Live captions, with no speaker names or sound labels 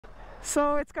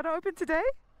So it's gonna open today?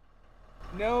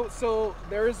 No, so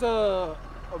there's a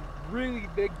really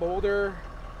big boulder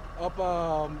up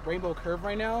Rainbow Curve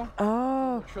right now.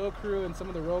 Oh. The trail crew and some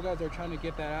of the road guys are trying to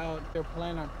get that out. They're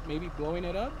planning on maybe blowing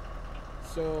it up.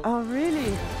 So. Oh,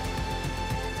 really?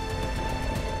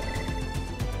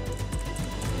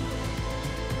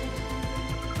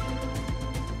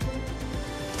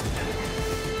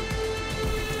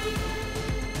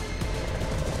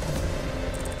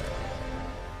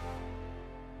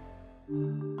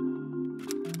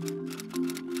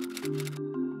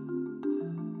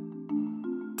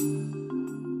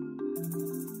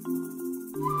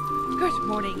 Good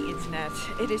morning, internet.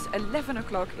 It is 11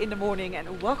 o'clock in the morning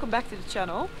and welcome back to the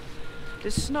channel.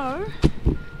 The snow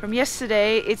from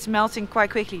yesterday, it's melting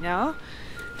quite quickly now.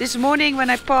 This morning when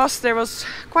I passed there was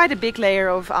quite a big layer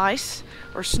of ice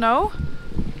or snow,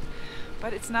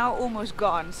 but it's now almost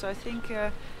gone, so I think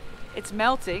it's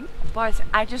melting, but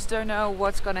I just don't know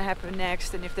what's gonna happen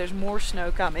next and if there's more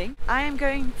snow coming. I am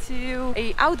going to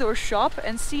an outdoor shop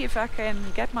and see if I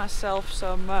can get myself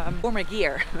some warmer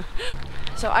gear.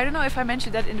 So I don't know if I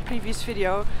mentioned that in the previous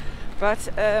video, but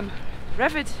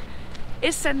Revit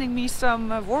is sending me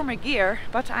some warmer gear,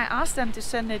 but I asked them to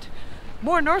send it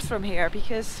more north from here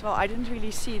because, well, I didn't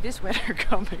really see this weather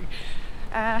coming.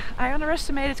 I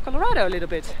underestimated Colorado a little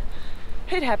bit.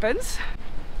 It happens.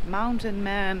 Mountain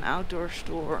Man outdoor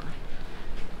store.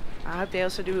 I hope they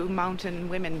also do mountain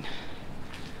women.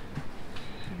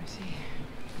 Let me see.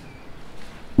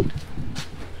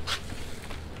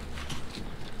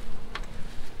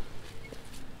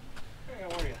 Hey,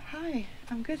 how are you? Hi,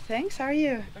 I'm good, thanks. How are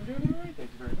you? I'm doing alright, thank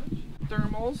you very much.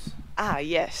 Thermals. Ah,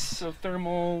 yes. So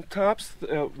thermal tops,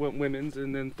 women's,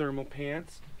 and then thermal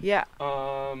pants. Yeah.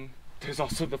 There's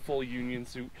also the full union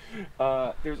suit.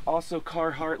 There's also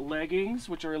Carhartt leggings,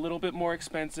 which are a little bit more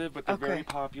expensive, but they're very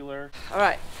popular. All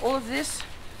right, all of this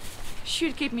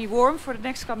should keep me warm for the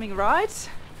next coming rides.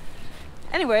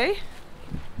 Anyway,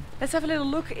 let's have a little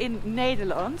look in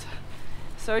Nederland.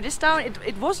 So this town,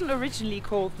 it wasn't originally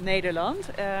called Nederland.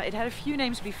 It had a few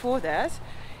names before that.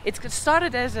 It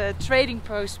started as a trading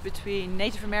post between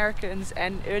Native Americans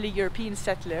and early European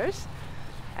settlers.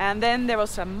 And then there was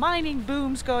some mining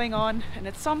booms going on, and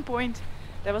at some point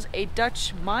there was a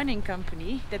Dutch mining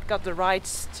company that got the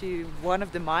rights to one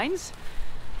of the mines.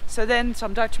 So then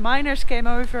some Dutch miners came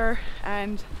over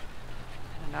and,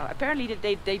 I don't know, apparently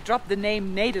they dropped the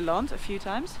name Nederland a few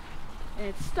times and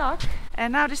it stuck.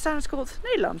 And now this town is called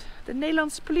Nederland, the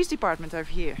Netherlands Police Department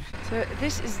over here. So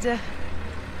this is the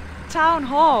town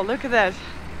hall, look at that.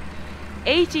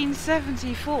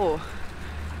 1874.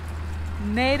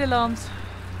 Nederland,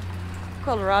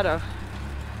 Colorado.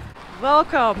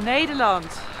 Welcome, Nederland.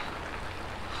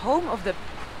 Home of the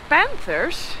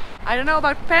Panthers. I don't know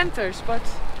about Panthers, but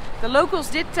the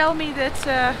locals did tell me that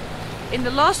in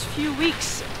the last few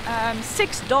weeks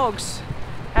 6 dogs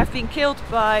have been killed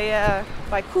by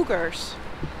cougars,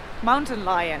 mountain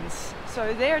lions.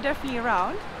 So they are definitely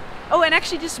around. Oh, and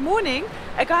actually this morning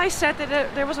a guy said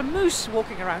that there was a moose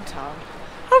walking around town.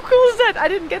 How cool is that? I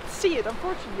didn't get to see it,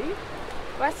 unfortunately.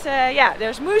 But yeah,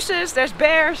 there's mooses, there's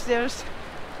bears, there's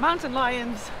mountain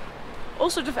lions, all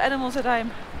sorts of animals that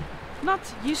I'm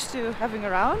not used to having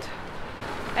around.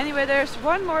 Anyway, there's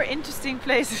one more interesting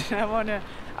place I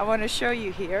wanna show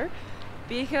you here,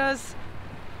 because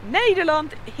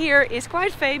Nederland here is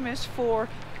quite famous for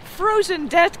frozen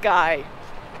dead guy.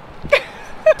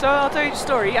 So I'll tell you the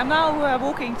story. I'm now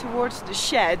walking towards the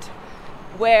shed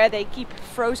where they keep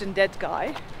frozen dead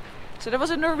guy. So there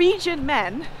was a Norwegian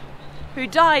man who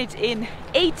died in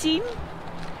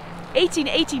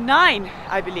 1889,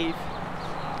 I believe.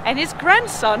 And his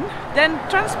grandson then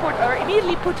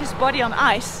immediately put his body on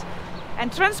ice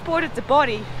and transported the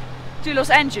body to Los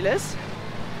Angeles,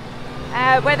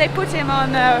 where they put him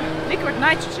on liquid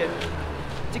nitrogen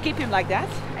to keep him like that.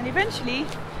 And eventually,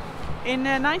 in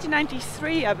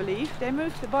 1993, I believe, they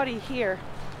moved the body here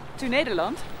to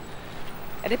Nederland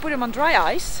and they put him on dry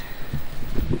ice.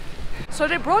 So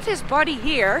they brought his body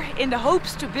here in the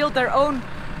hopes to build their own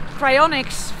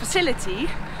cryonics facility,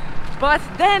 but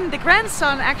then the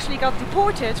grandson actually got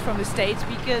deported from the States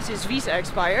because his visa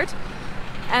expired,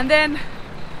 and then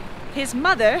his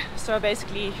mother, so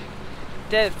basically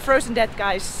the frozen dead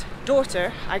guy's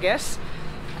daughter, I guess,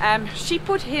 she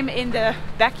put him in the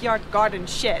backyard garden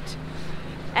shed,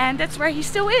 and that's where he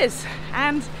still is.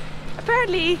 And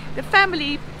apparently the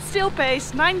family still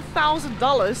pays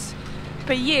 $9,000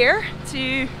 per year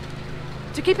to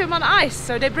keep him on ice.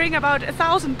 So they bring about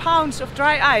 1,000 pounds of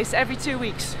dry ice every 2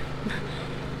 weeks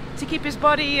to keep his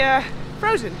body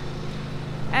frozen.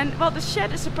 And well, the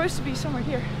shed is supposed to be somewhere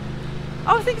here.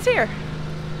 Oh, I think it's here.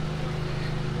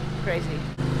 Crazy.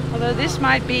 Although this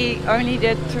might be only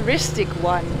the touristic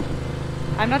one.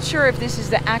 I'm not sure if this is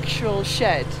the actual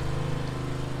shed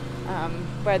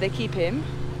where they keep him.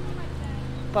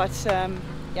 But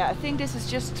yeah, I think this is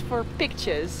just for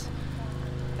pictures.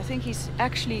 I think he's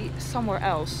actually somewhere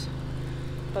else.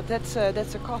 But that's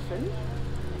a coffin.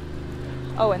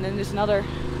 Oh, and then there's another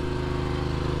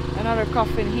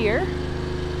coffin here.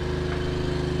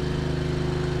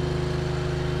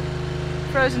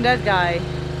 Frozen dead guy.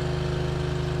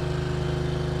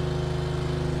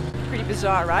 Pretty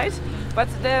bizarre, right? But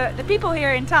the people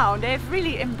here in town, they've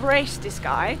really embraced this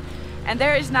guy. And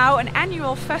there is now an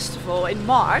annual festival in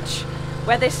March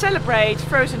where they celebrate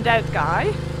Frozen Dead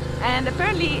guy. And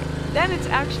apparently then it's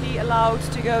actually allowed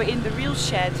to go in the real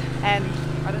shed and,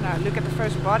 I don't know, look at the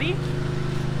frozen body.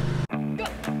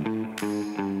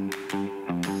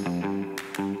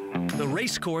 The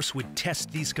race course would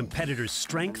test these competitors'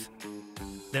 strength,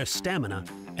 their stamina,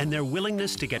 and their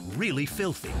willingness to get really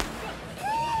filthy.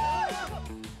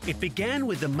 It began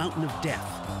with the Mountain of Death,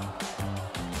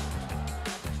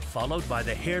 followed by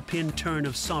the hairpin turn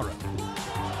of sorrow.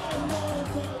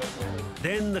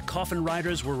 Then the coffin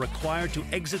riders were required to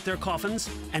exit their coffins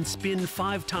and spin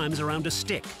 5 times around a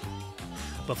stick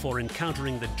before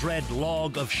encountering the dread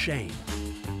log of shame.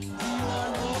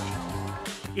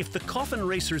 If the coffin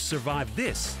racers survived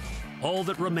this, all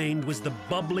that remained was the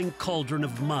bubbling cauldron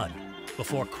of mud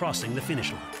before crossing the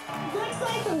finish line. Looks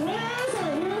like the winners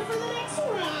are here for the next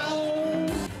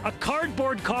round. A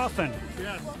cardboard coffin.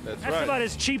 Yeah, That's right. About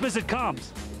as cheap as it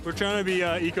comes. We're trying to be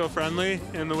eco-friendly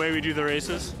in the way we do the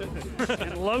races.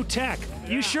 And low tech.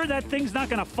 You sure that thing's not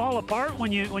going to fall apart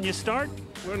when you start?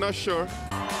 We're not sure.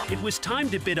 It was time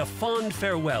to bid a fond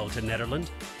farewell to Nederland.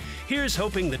 Here's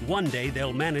hoping that one day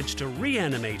they'll manage to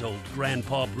reanimate old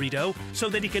Grandpa Brito so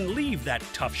that he can leave that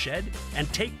tough shed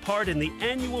and take part in the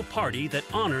annual party that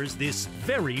honors this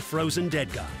very frozen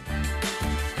dead guy.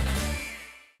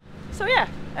 So yeah,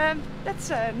 that's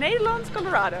Nederland,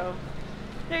 Colorado.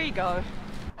 There you go.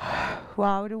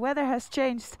 Wow, the weather has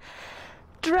changed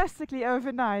drastically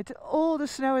overnight. All the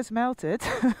snow has melted.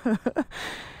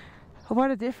 What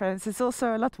a difference. It's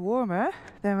also a lot warmer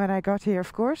than when I got here,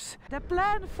 of course. The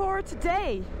plan for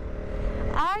today.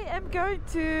 I am going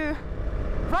to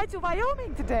ride to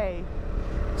Wyoming today.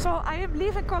 So I am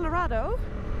leaving Colorado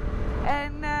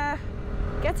and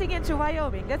getting into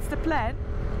Wyoming. That's the plan.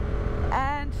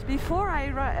 And before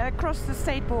I cross the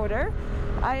state border,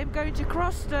 I am going to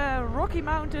cross the Rocky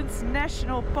Mountains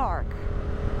National Park.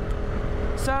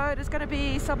 So there's going to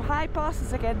be some high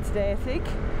passes again today, I think.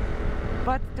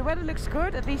 But the weather looks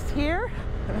good, at least here.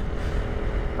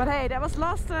 But hey, that was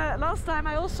last time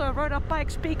I also rode up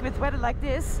Pikes Peak with weather like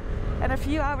this. And a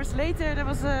few hours later there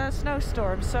was a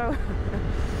snowstorm. So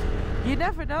you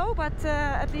never know, but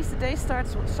at least the day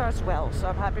starts well. So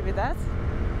I'm happy with that.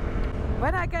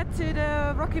 When I get to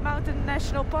the Rocky Mountain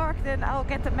National Park, then I'll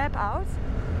get the map out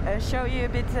and show you a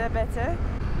bit better.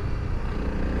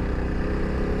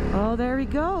 Oh, there we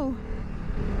go.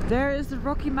 There is the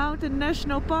Rocky Mountain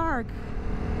National Park.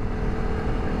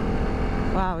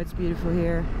 Wow, it's beautiful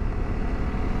here.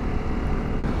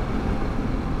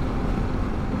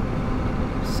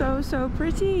 So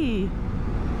pretty.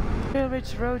 Trail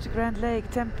Ridge Road to Grand Lake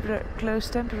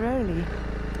closed temporarily.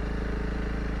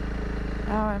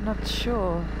 Oh, I'm not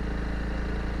sure.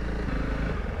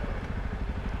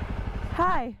 Hi.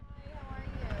 Hi, how are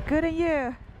you? Good, and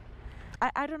you?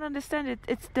 I don't understand it.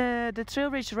 It's the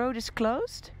Trail Ridge Road is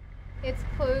closed? It's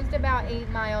closed about 8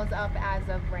 miles up as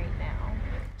of right now.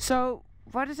 So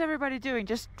what is everybody doing?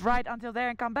 Just ride until there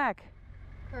and come back?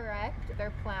 Correct.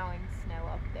 They're plowing snow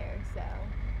up there, so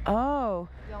Oh.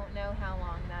 don't know how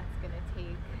long that's going to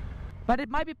take. But it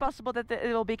might be possible that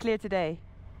it will be clear today.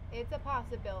 It's a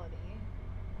possibility.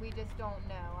 We just don't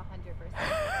know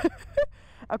 100%.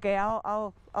 Okay,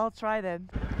 I'll try then.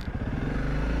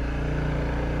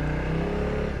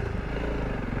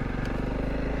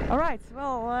 All right.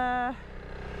 Well,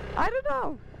 I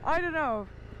don't know.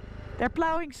 They're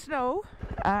plowing snow.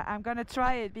 I'm gonna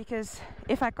try it because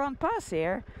if I can't pass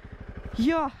here,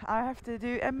 yeah, I have to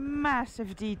do a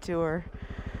massive detour.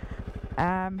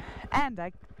 And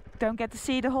I don't get to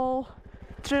see the whole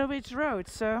Trail Ridge Road,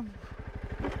 so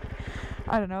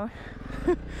I don't know.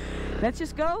 Let's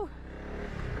just go,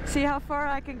 see how far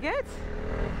I can get.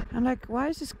 I'm like, why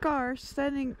is this car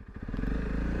standing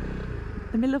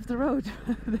in the middle of the road?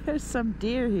 There's some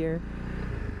deer here.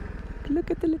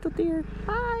 Look at the little deer.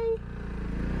 Hi!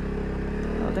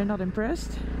 Oh, they're not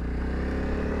impressed.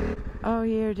 Oh,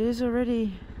 here it is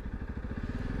already.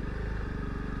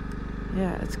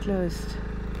 Yeah, it's closed.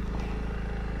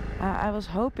 I was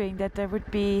hoping that there would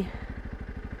be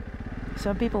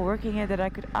some people working here that I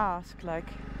could ask, like,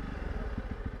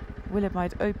 will it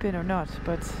might open or not,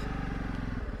 but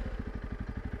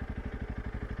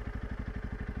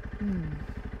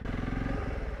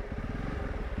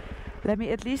let me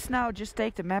at least now just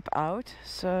take the map out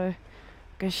so I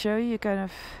can show you kind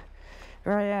of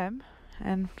where I am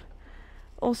and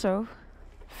also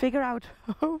figure out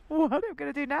what I'm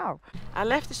gonna do now. I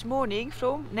left this morning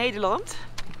from Nederland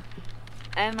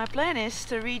and my plan is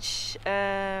to reach,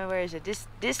 where is it,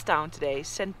 this town today,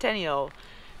 Centennial,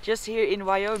 just here in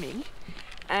Wyoming.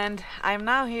 And I'm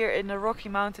now here in the Rocky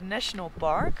Mountain National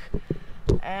Park,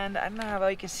 and I don't know how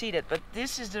well you can see that, but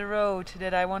this is the road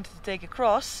that I wanted to take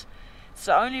across. It's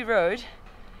the only road.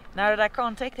 Now that I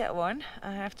can't take that one,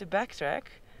 I have to backtrack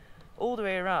all the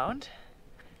way around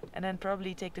and then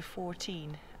probably take the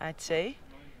 14, I'd say.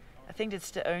 I think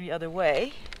that's the only other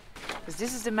way, because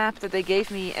this is the map that they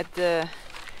gave me at the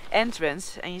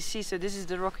entrance, and you see, so this is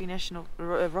the Rocky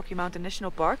Mountain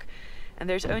National Park, and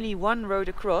there's only one road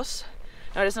across.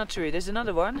 No, that's not true. There's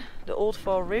another one, the Old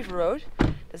Fall River Road.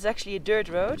 That's actually a dirt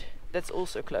road that's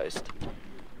also closed.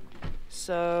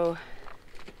 So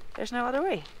there's no other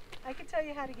way. I can tell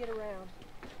you how to get around.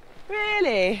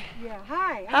 Really? Yeah.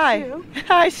 Hi. Hi. I'm Sue.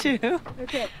 Hi, Sue.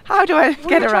 Okay. How do I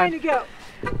get around? Where are you trying to go?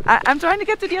 I'm trying to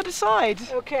get to the other side.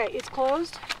 Okay, it's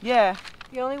closed. Yeah.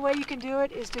 The only way you can do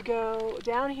it is to go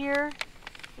down here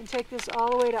and take this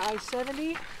all the way to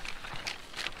I-70.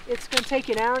 It's going to take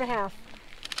you an hour and a half.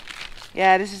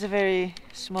 Yeah, this is a very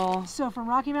small... So from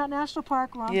Rocky Mountain National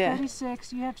Park, we're on Yeah.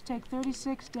 36. You have to take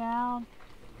 36 down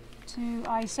to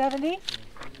I-70.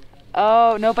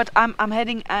 Oh, no, but I'm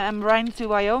riding to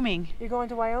Wyoming. You're going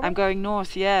to Wyoming? I'm going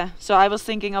north, yeah. So I was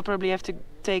thinking I'll probably have to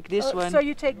take this one. So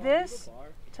you take this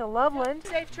to Loveland.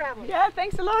 Safe traveling. Yeah,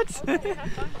 thanks a lot.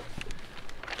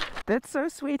 That's so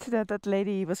sweet that that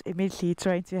lady was immediately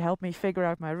trying to help me figure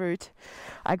out my route.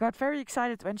 I got very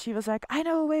excited when she was like, I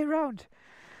know a way around.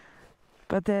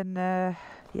 But then,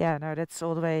 yeah, no, that's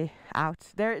all the way out.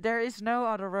 There is no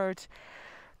other road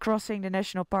crossing the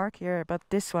national park here but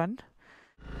this one.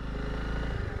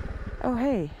 Oh,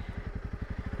 hey.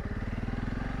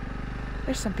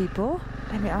 There's some people.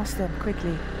 Let me ask them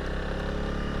quickly.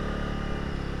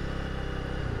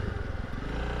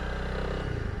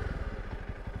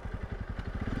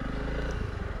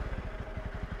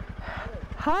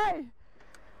 Hi!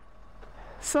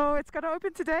 So it's gonna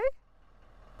open today?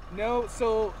 No,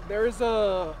 so there's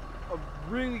a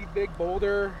really big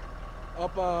boulder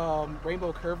up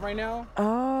Rainbow Curve right now.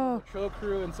 Oh. The trail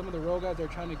crew and some of the road guys are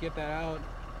trying to get that out.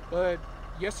 But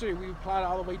yesterday we plowed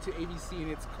all the way to ABC and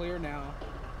it's clear now.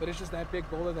 But it's just that big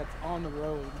boulder that's on the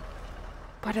road.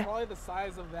 But it's probably the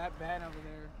size of that van over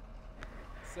there.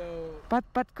 So.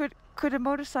 But could a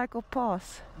motorcycle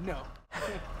pass? No.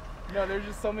 No, there's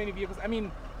just so many vehicles. I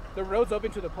mean, the road's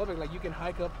open to the public. Like you can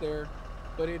hike up there.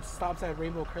 But it stops at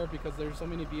Rainbow Curve because there's so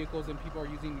many vehicles and people are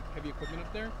using heavy equipment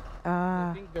up there.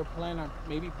 I think they're planning on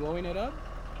maybe blowing it up.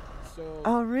 So.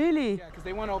 Oh really? Yeah, because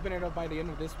they want to open it up by the end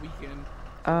of this weekend.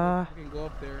 So we can go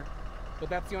up there. But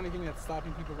that's the only thing that's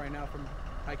stopping people right now from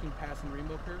hiking past in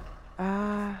Rainbow Curve.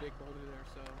 Big boulder there,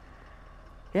 so.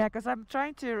 Yeah, because I'm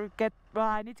trying to get. Well,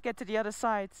 I need to get to the other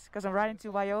side because I'm riding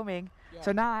to Wyoming. Yeah.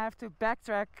 So now I have to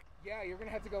backtrack. Yeah, you're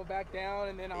gonna have to go back down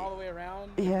and then all the way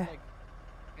around. Yeah. It's like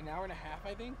an hour and a half,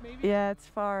 I think, maybe. Yeah, it's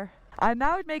far. And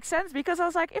now it makes sense because I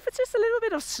was like, if it's just a little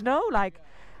bit of snow, like.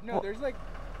 Yeah. No, there's like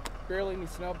barely any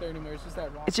snow up there anymore. It's just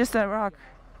that rock. It's just that rock.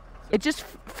 Yeah. So it just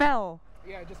fell.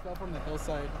 Yeah, it just fell from the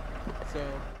hillside. So.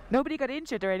 Nobody got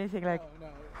injured or anything, like. No.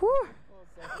 Whew.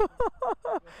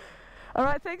 All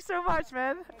right, thanks so much,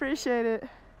 man. Appreciate it.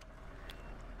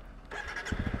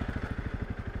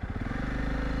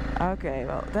 Okay,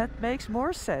 well, that makes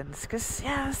more sense. Because,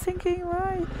 yeah, I was thinking,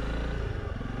 why?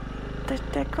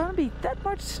 There can't be that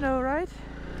much snow, right?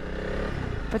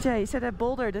 But yeah, he said a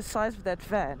boulder the size of that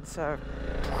van, so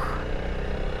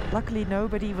luckily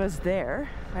nobody was there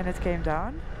when it came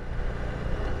down.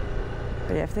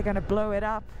 But yeah, if they're gonna blow it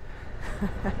up,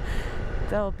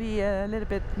 there'll be a little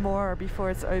bit more before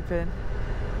it's open.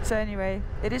 So anyway,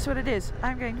 it is what it is.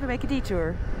 I'm going to make a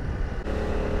detour.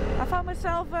 I found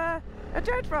myself a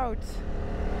dirt road.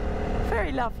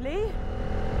 Very lovely.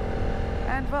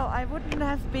 And well, I wouldn't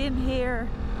have been here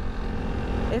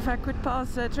if I could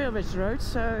pass a Trail Ridge Road,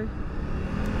 so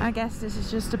I guess this is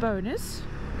just a bonus.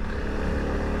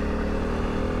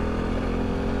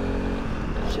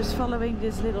 Just following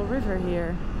this little river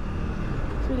here.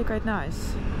 It's really quite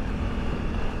nice.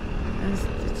 And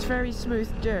it's very smooth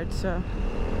dirt, so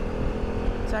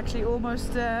it's actually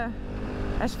almost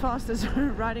as fast as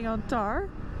riding on tar.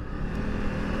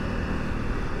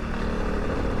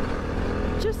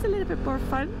 just a little bit more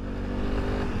fun.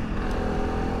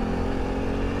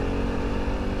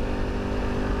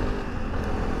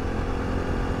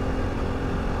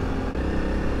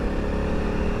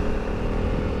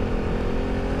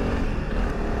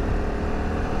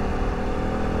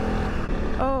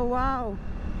 Oh wow.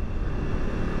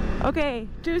 Okay,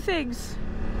 two things.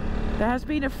 There has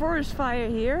been a forest fire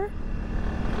here.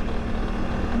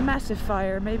 A massive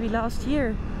fire, maybe last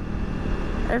year.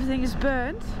 Everything is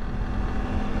burnt.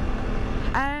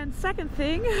 And second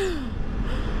thing,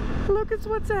 look at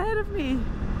what's ahead of me.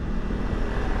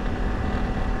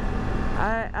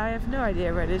 I have no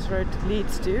idea where this road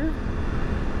leads to.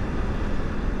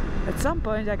 At some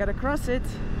point I gotta cross it.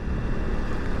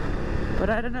 But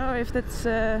I don't know if that's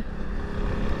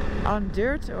on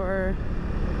dirt or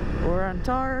on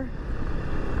tar,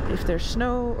 if there's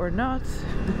snow or not.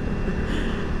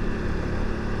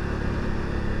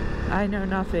 I know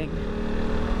nothing.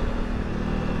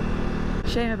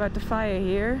 Shame about the fire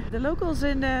here. The locals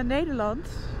in Nederland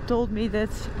told me that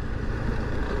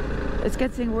it's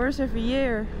getting worse every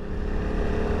year,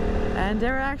 and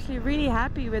they're actually really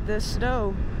happy with the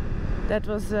snow that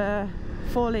was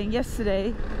falling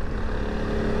yesterday,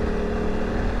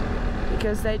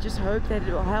 because they just hope that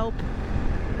it will help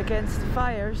against the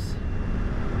fires.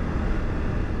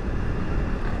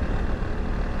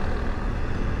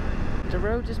 The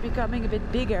road is becoming a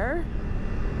bit bigger,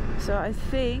 so I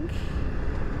think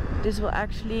this will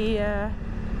actually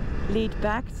lead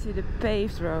back to the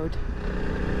paved road.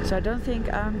 So I don't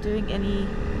think I'm doing any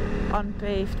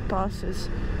unpaved passes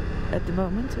at the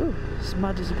moment. Ooh, this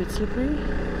mud is a bit slippery.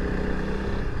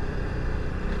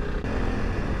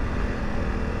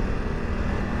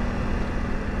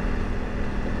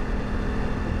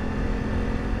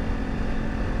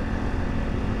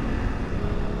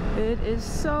 It is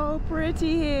so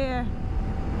pretty here.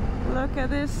 Look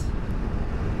at this.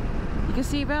 You can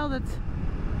see well that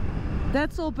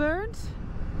that's all burnt,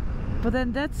 but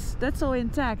then that's all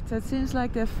intact. It seems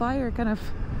like the fire kind of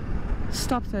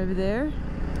stopped over there.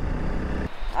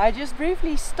 I just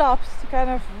briefly stopped to kind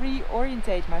of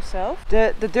reorientate myself.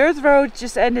 The dirt road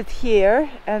just ended here,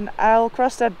 and I'll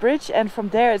cross that bridge, and from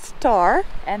there it's tar.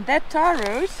 And that tar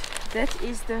road, that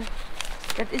is the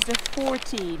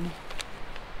 14.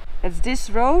 It's this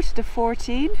road, the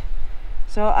 14.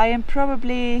 So I'm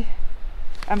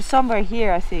somewhere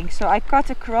here, I think. So I cut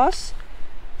across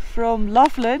from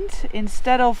Loveland.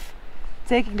 Instead of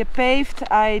taking the paved,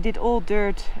 I did all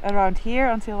dirt around here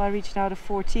until I reached now the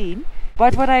 14.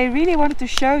 But what I really wanted to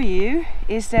show you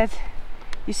is that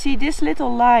you see this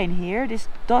little line here, this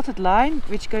dotted line,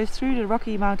 which goes through the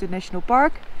Rocky Mountain National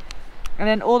Park and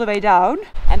then all the way down.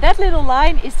 And that little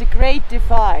line is the Great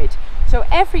Divide. So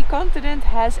every continent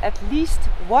has at least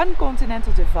one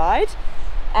continental divide.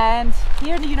 And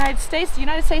here in the United States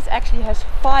actually has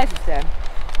 5 of them.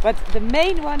 But the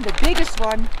main one, the biggest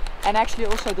one, and actually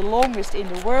also the longest in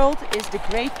the world, is the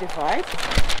Great Divide.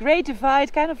 The Great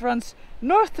Divide kind of runs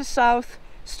north to south,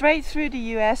 straight through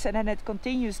the US, and then it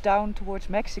continues down towards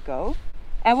Mexico.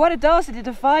 And what it does, it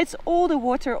divides all the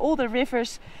water, all the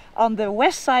rivers on the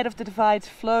west side of the divide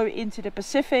flow into the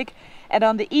Pacific, and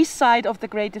on the east side of the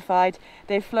Great Divide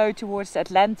they flow towards the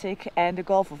Atlantic and the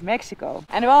Gulf of Mexico.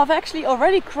 And well, I've actually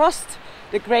already crossed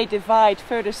the Great Divide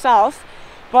further south,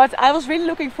 but I was really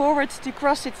looking forward to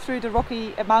cross it through the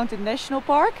Rocky Mountain National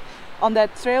Park on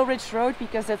that Trail Ridge Road,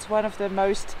 because that's one of the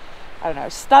most, I don't know,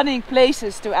 stunning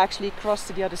places to actually cross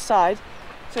to the other side.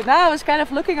 So now I was kind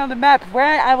of looking on the map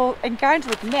where I will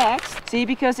encounter it next. See,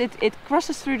 because it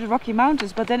crosses through the Rocky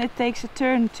Mountains, but then it takes a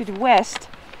turn to the west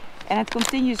and it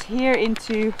continues here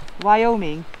into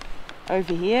Wyoming,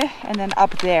 over here, and then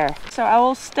up there. So I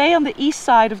will stay on the east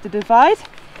side of the divide,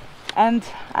 and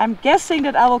I'm guessing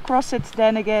that I will cross it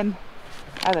then again,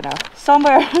 I don't know,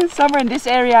 somewhere in this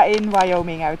area in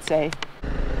Wyoming, I would say.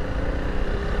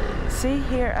 See,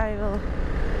 here I will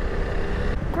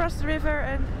cross the river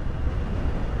and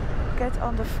get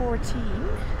on the 14.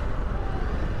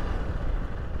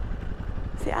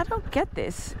 See, I don't get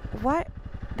this. Why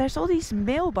there's all these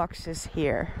mailboxes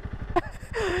here?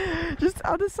 Just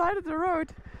on the side of the road.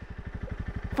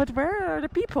 But where are the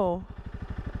people?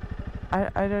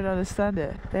 I don't understand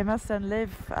it. They must then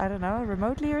live, I don't know,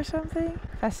 remotely or something?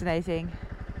 Fascinating.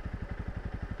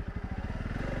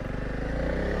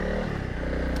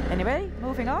 Anyway,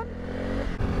 moving on.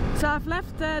 So I've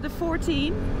left the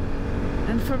 14.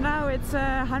 And from now it's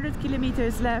 100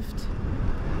 kilometers left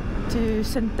to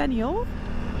Centennial,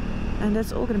 and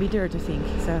that's all gonna be dirt, I think.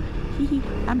 So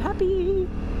I'm happy.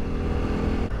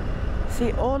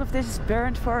 See, all of this is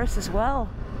burnt forest as well.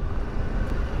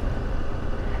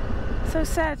 So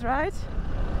sad, right?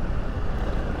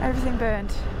 Everything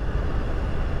burned.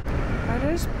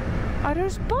 Are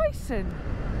those bison?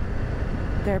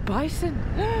 They're bison.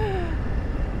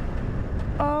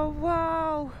 Oh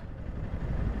wow!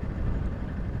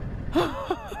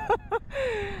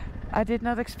 I did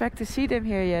not expect to see them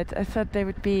here yet. I thought they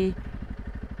would be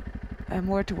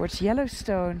more towards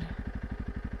Yellowstone.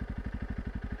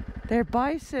 They're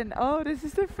bison. Oh, this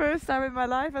is the first time in my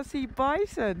life I see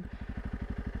bison.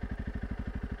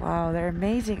 Wow, they're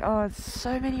amazing. Oh,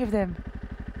 so many of them.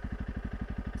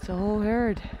 It's a whole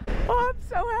herd. Oh, I'm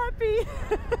so happy.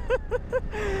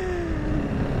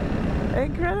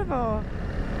 Incredible.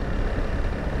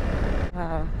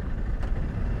 Wow.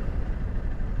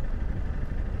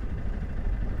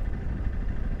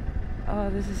 Oh,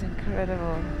 this is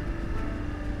incredible.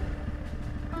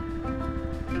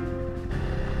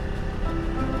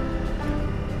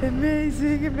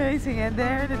 Amazing, amazing. And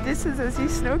there in the distance I see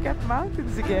snow-capped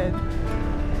mountains again.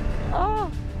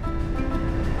 Oh,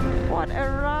 what a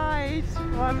ride,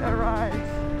 what a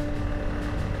ride.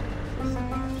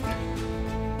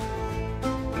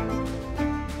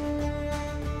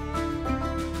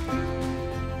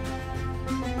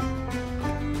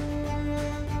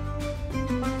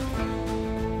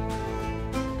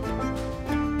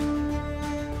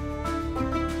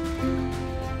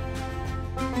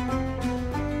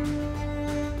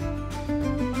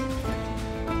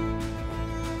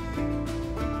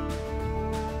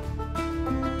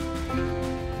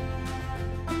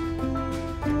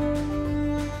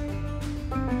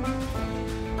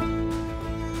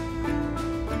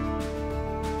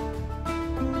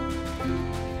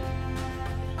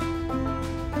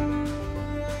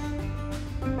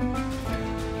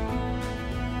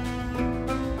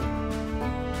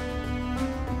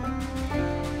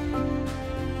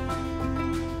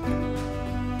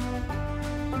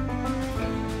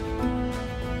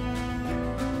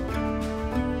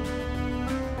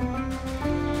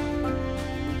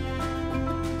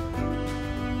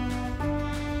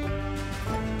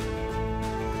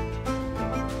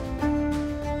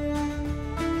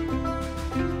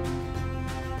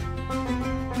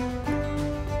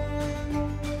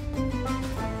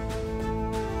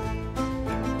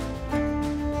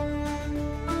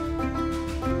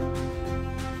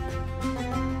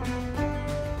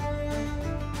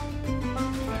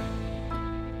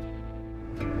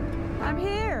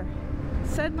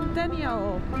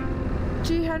 Centennial,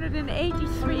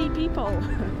 283 people.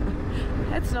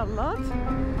 That's not a lot.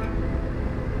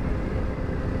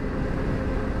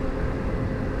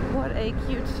 What a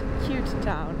cute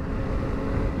town.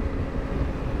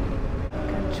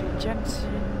 Country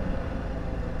Junction.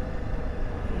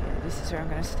 Yeah, this is where I'm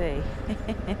gonna stay.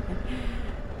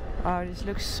 Oh, this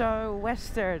looks so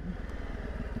western.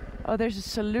 Oh, there's a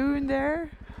saloon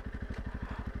there.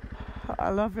 I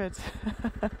love it.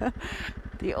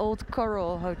 The old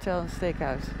Coral Hotel and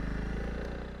Steakhouse.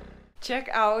 Check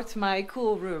out my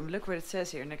cool room. Look what it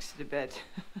says here next to the bed.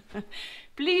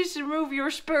 Please remove your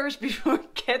spurs before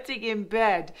getting in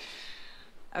bed.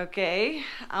 Okay,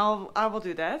 I will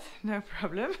do that. No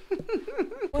problem.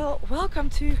 Well, welcome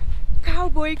to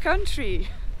cowboy country.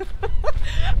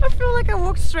 I feel like I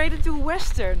walked straight into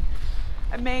Western.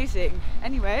 Amazing.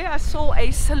 Anyway, I saw a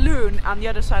saloon on the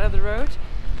other side of the road.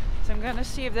 So I'm gonna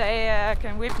see if they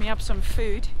can whip me up some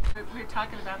food. We're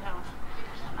talking about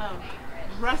how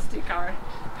rustic our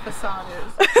facade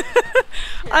is.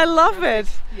 I love it.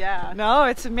 Yeah. No,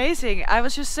 it's amazing. I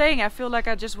was just saying, I feel like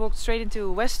I just walked straight into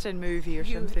a Western movie or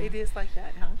something. It is like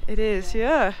that, huh? It is,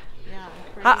 yeah. Yeah.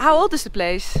 How old is the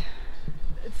place?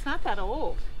 It's not that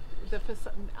old. The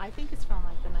facade, I think it's from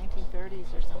like the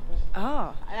 1930s or something.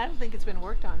 Oh. I don't think it's been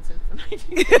worked on since the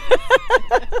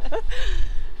 1930s.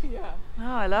 Yeah. Oh,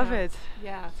 I love it.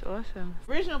 Yeah. It's awesome.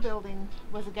 Original building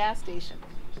was a gas station.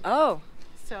 Oh.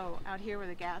 So out here were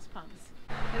the gas pumps.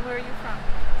 And where are you from?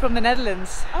 From the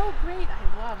Netherlands. Oh, great. I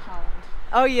love Holland.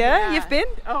 Oh yeah? You've been?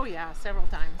 Oh yeah, several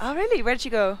times. Oh really? Where did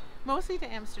you go? Mostly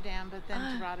to Amsterdam, but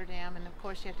then to Rotterdam, and of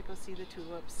course you have to go see the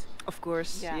tulips. Of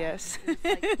course, yeah. yes. It's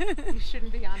like, you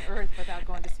shouldn't be on Earth without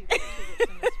going to see the tulips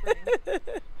in the spring.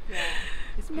 Yeah,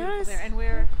 it's beautiful Nice. there. And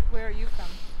where are you from?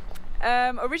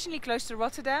 Originally close to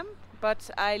Rotterdam,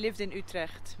 but I lived in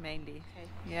Utrecht mainly. Okay.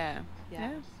 Yeah.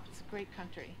 Yeah. It's a great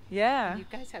country. Yeah. And you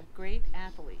guys have great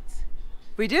athletes.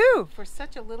 We do. For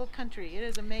such a little country, it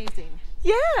is amazing.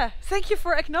 Yeah. Thank you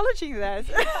for acknowledging that.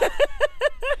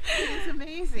 It is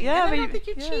amazing. Yeah, and I don't think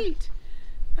you cheat.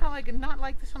 Not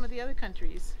like some of the other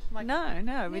countries. Like,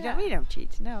 No, we don't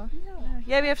cheat. No.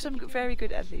 Yeah, we have some very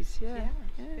good athletes. Yeah.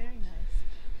 Very nice.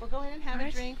 Well, go in and have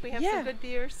a drink. We have some good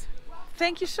beers.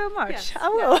 Thank you so much. Yes, I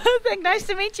will. Thank. Nice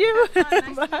to meet you.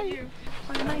 Nice Bye. to meet you.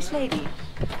 What a nice lady.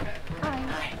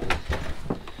 Hi.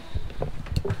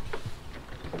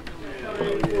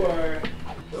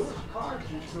 Those cars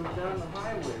just drove down the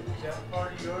highway. Was that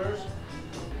part of yours?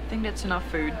 I think that's enough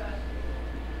food.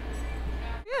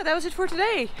 Yeah, that was it for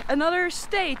today. Another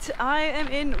state. I am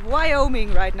in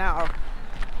Wyoming right now.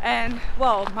 And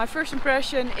well, my first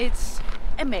impression, it's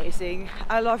amazing.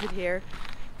 I love it here.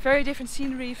 Very different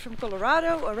scenery from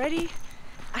Colorado already.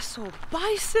 I saw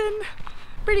bison.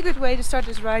 Pretty good way to start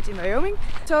this ride in Wyoming.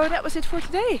 So that was it for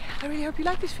today. I really hope you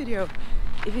liked this video.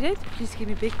 If you did, please give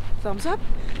me a big thumbs up.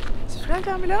 Subscribe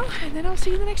down below and then I'll see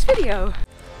you in the next video.